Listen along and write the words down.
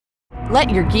Let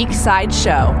your geek side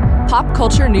show. Pop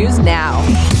culture news now.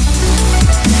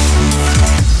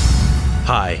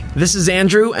 Hi, this is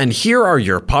Andrew, and here are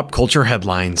your pop culture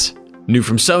headlines. New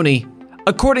from Sony.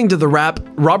 According to The Wrap,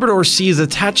 Robert Orci is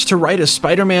attached to write a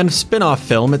Spider-Man spin-off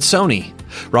film at Sony.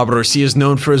 Robert Orci is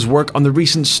known for his work on the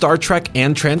recent Star Trek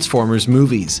and Transformers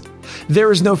movies.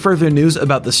 There is no further news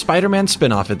about the Spider-Man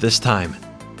spin-off at this time.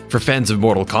 For fans of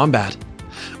Mortal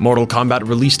Kombat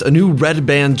released a new Red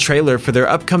Band trailer for their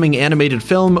upcoming animated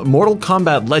film Mortal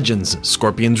Kombat Legends: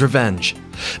 Scorpion's Revenge.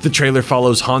 The trailer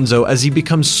follows Hanzo as he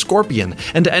becomes Scorpion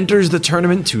and enters the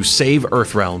tournament to save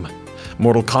Earthrealm.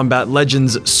 Mortal Kombat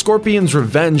Legends: Scorpion's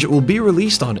Revenge will be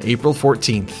released on April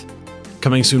 14th.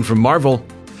 Coming soon from Marvel.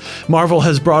 Marvel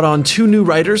has brought on 2 new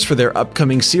writers for their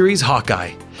upcoming series,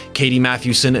 Hawkeye. Katie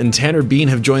Mathewson and Tanner Bean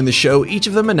have joined the show, each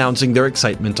of them announcing their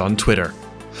excitement on Twitter.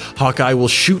 Hawkeye will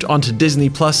shoot onto Disney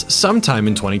Plus sometime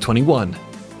in 2021.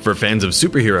 For fans of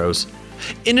superheroes.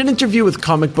 In an interview with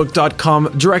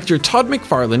comicbook.com, director Todd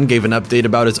McFarlane gave an update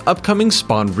about his upcoming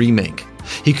Spawn remake.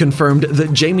 He confirmed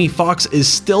that Jamie Foxx is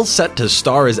still set to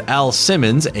star as Al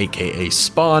Simmons, aka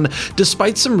Spawn,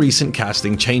 despite some recent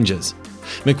casting changes.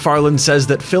 McFarlane says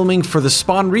that filming for the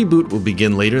Spawn reboot will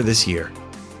begin later this year.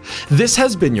 This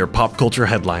has been your Pop Culture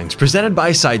Headlines, presented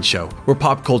by Sideshow, where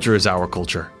pop culture is our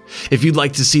culture. If you'd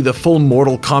like to see the full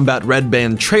Mortal Kombat Red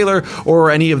Band trailer,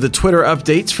 or any of the Twitter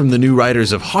updates from the new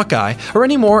writers of Hawkeye, or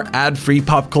any more ad-free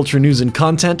pop culture news and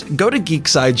content, go to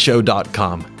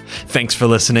geeksideshow.com. Thanks for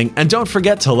listening, and don't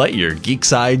forget to let your geek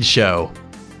side show.